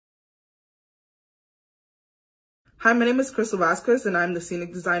Hi, my name is Elena Vazquez and I'm the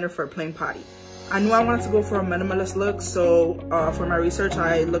scenic designer for Plain Potty. I knew I wanted to go for a minimalist look, so for my research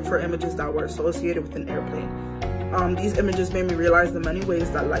I looked for images that were associated with an airplane. These images made me realize the many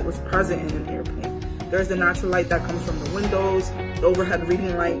ways that light was present in an airplane. There's the natural light that comes from the windows, the overhead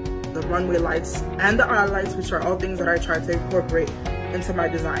reading light, the runway lights, and the eye lights, which are all things that I tried to incorporate into my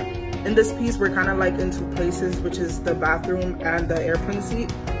design. In this piece, we're kind of like in two places, which is the bathroom and the airplane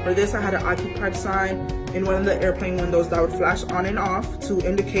seat. For this, I had an occupied sign in one of the airplane windows that would flash on and off to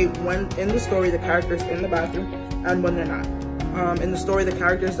indicate when in the story the character's in the bathroom and when they're not. In the story, the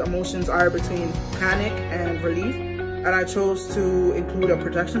character's emotions are between panic and relief, and I chose to include a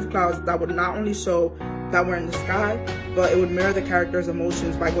projection of clouds that would not only show that we're in the sky, but it would mirror the character's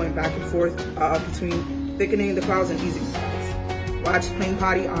emotions by going back and forth between thickening the clouds and easing the clouds. Watch Plain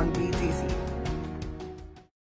Potty on